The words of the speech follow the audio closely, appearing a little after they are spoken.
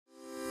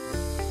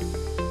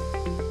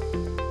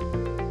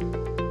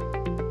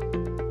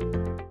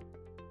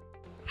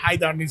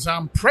Hyther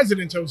Nizam,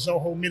 President of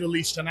Zoho Middle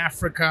East and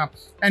Africa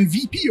and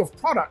VP of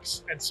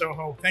Products at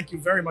Zoho. Thank you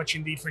very much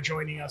indeed for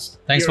joining us.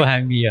 Thanks for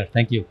having me here.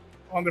 Thank you.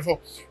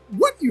 Wonderful.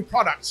 What new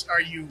products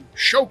are you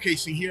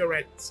showcasing here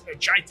at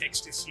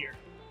GITEX this year?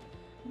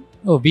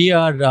 Oh, we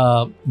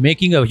are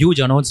making a huge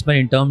announcement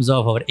in terms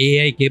of our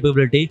AI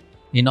capability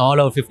in all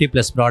our 50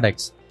 plus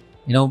products.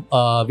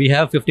 We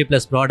have 50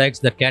 plus products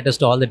that caters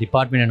to all the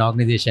department and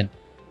organization,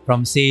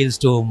 from sales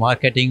to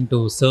marketing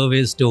to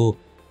service to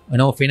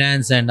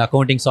finance and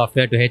accounting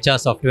software to HR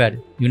software.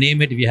 You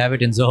name it, we have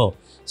it in Zoho.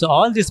 So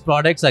all these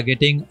products are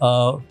getting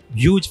a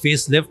huge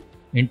facelift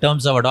in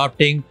terms of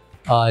adopting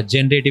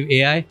generative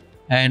AI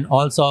and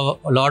also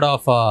a lot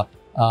of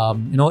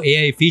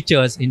AI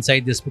features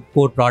inside this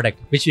core product,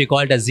 which we call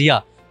it as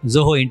ZIA,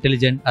 Zoho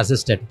Intelligent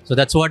Assistant. So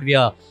that's what we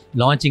are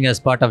launching as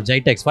part of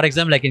GITEX. For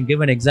example, I can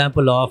give an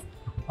example of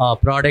a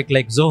product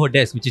like Zoho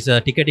Desk, which is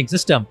a ticketing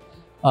system.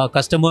 A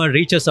customer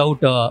reaches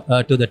out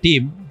to the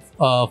team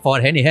for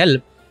any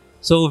help.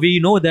 So we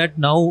know that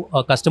now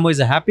a customer is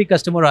a happy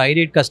customer or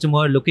irate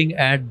customer looking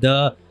at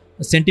the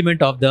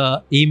sentiment of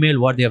the email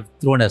what they have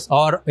thrown us,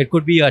 or it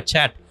could be a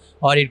chat,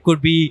 or it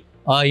could be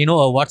a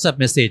WhatsApp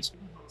message.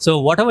 So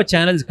whatever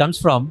channel it comes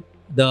from,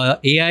 the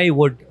AI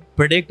would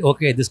predict,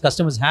 okay, this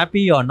customer is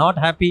happy or not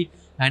happy,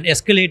 and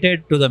escalate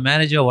it to the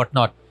manager or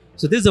whatnot.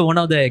 So this is one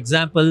of the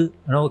example,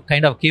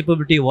 kind of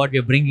capability what we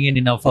are bringing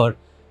in our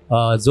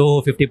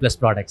Zoho 50 plus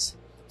products.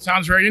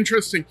 Sounds very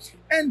interesting.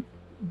 And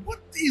what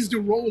is the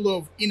role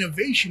of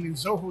innovation in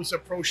Zoho's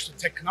approach to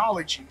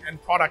technology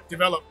and product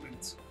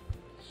development?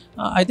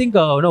 I think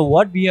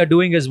what we are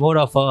doing is more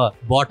of a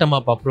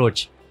bottom-up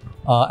approach,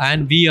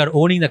 and we are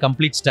owning the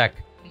complete stack.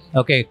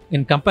 Okay,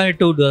 in compared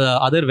to the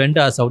other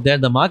vendors out there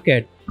in the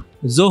market,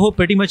 Zoho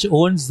pretty much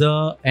owns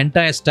the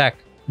entire stack.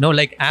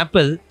 Like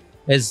Apple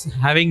is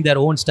having their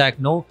own stack.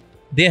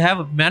 They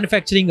have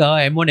manufacturing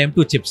M1,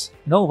 M2 chips.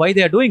 Why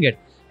they are doing it?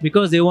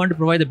 Because they want to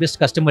provide the best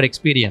customer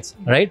experience,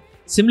 right?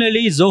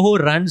 Similarly, Zoho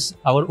runs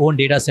our own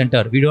data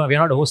center. We are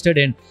not hosted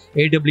in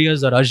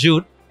AWS or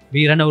Azure.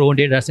 We run our own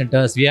data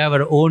centers. We have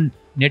our own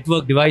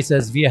network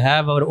devices. We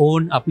have our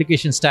own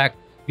application stack.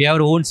 We have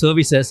our own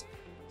services.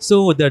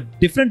 So the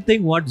different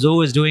thing what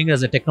Zoho is doing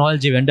as a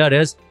technology vendor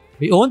is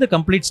we own the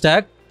complete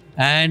stack,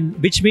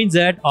 and which means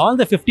that all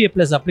the 50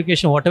 plus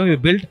application, whatever we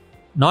built,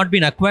 not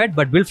been acquired,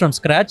 but built from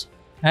scratch,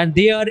 and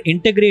they are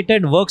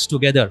integrated, works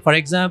together. For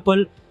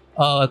example,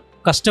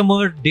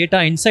 customer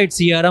data inside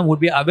CRM would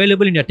be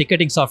available in your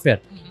ticketing software.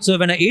 So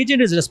when an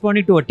agent is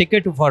responding to a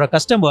ticket for a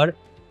customer,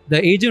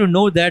 the agent will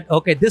know that,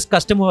 okay, this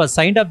customer has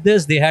signed up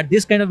this, they had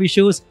this kind of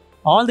issues,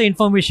 all the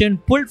information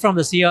pulled from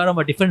the CRM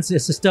or different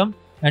system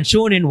and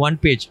shown in one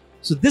page.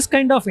 So this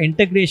kind of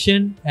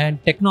integration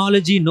and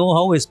technology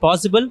know-how is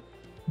possible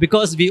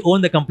because we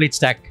own the complete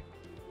stack.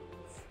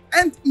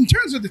 And in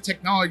terms of the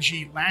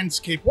technology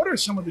landscape, what are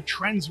some of the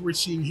trends we're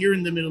seeing here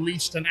in the Middle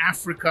East and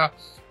Africa?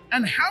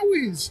 And how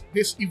is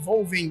this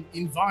evolving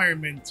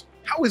environment?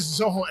 How is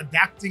Zoho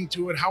adapting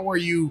to it? How are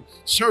you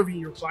serving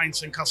your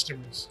clients and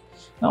customers?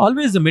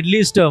 Always the Middle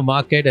East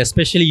market,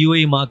 especially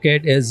UAE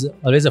market, is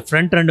always a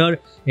front runner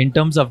in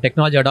terms of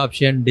technology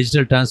adoption,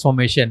 digital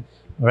transformation,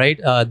 right?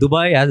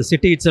 Dubai as a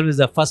city itself is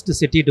the first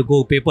city to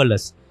go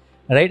paperless,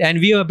 right? And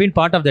we have been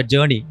part of that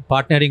journey,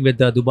 partnering with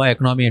the Dubai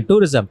Economy and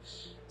Tourism.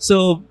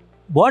 So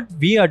what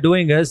we are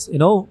doing is,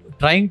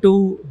 trying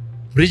to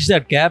bridge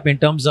that gap in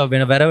terms of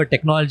wherever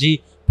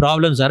technology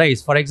problems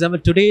arise. For example,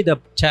 today the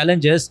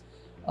challenge is,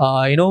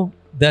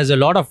 there's a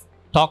lot of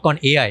talk on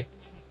AI,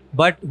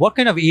 but what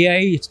kind of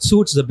AI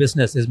suits the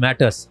business is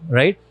matters,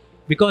 right?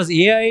 Because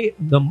AI,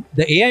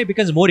 the AI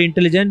becomes more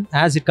intelligent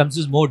as it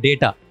consumes more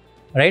data,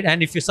 right?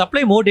 And if you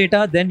supply more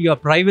data, then your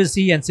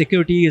privacy and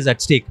security is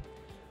at stake,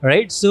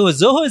 right? So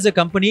Zoho is a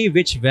company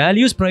which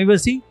values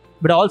privacy,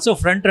 but also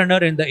front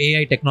runner in the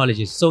AI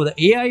technologies. So the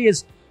AI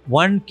is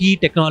one key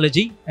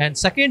technology, and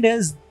second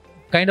is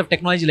kind of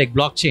technology like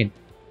blockchain,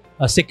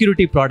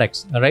 security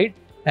products, right?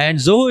 And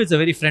Zoho is a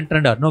very front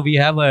runner. We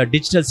have a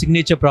digital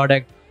signature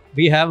product.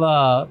 We have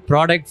a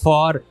product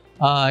for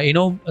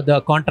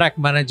the contract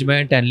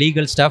management and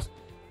legal stuff.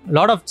 A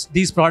lot of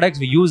these products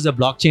we use the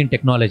blockchain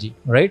technology,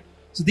 right?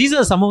 So these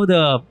are some of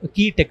the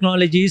key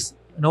technologies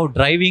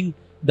driving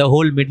the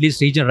whole Middle East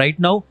region right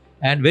now.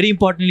 And very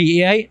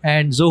importantly, AI,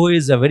 and Zoho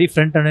is a very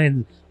front runner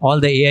in all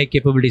the AI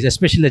capabilities,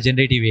 especially the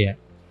generative AI.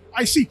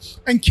 I see.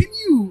 And can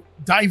you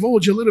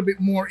divulge a little bit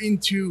more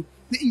into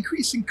the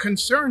increasing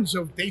concerns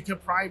of data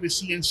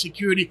privacy and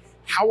security?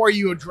 How are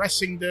you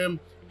addressing them?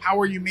 How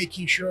are you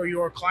making sure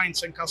your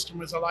clients and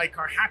customers alike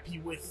are happy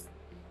with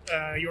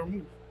your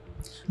move?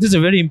 This is a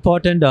very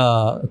important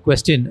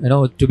question,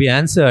 to be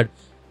answered.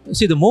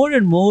 See, the more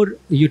and more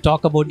you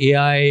talk about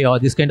AI or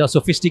this kind of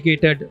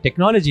sophisticated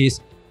technologies,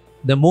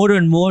 the more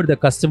and more the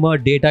customer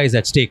data is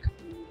at stake,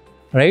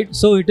 right?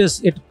 So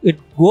it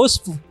goes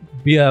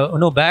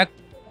back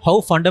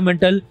how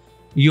fundamental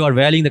you are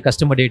valuing the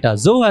customer data.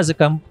 Zoho as a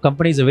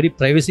company is a very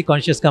privacy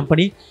conscious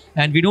company,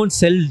 and we don't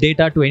sell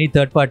data to any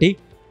third party.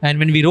 And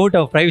when we wrote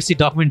our privacy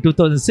document in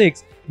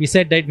 2006, we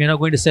said that we're not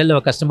going to sell our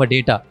customer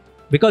data.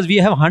 because we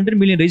have 100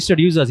 million registered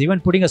users. Even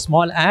putting a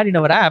small ad in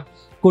our app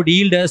could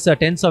yield us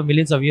tens of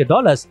millions of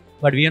dollars,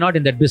 but we are not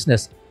in that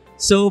business.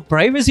 So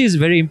privacy is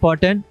very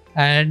important,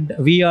 and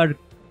we are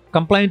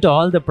compliant to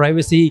all the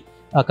privacy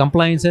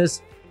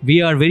compliances.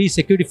 We are very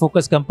security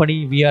focused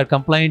company. We are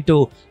compliant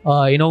to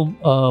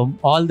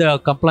all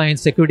the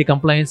compliance, security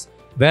compliance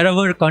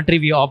wherever country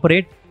we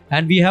operate,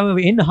 and we have an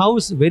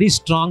in-house very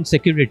strong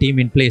security team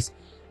in place,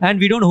 and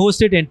we don't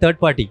host it in third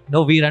party.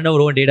 No, we run our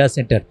own data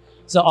center.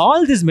 So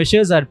all these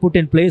measures are put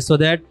in place so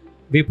that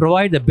we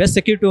provide the best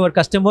security to our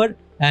customer,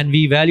 and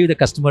we value the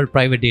customer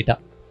private data.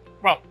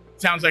 Well,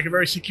 sounds like a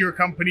very secure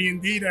company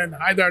indeed. And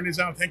Hyther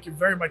Nizam, thank you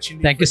very much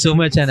indeed. Thank you so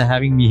much and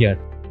having me here.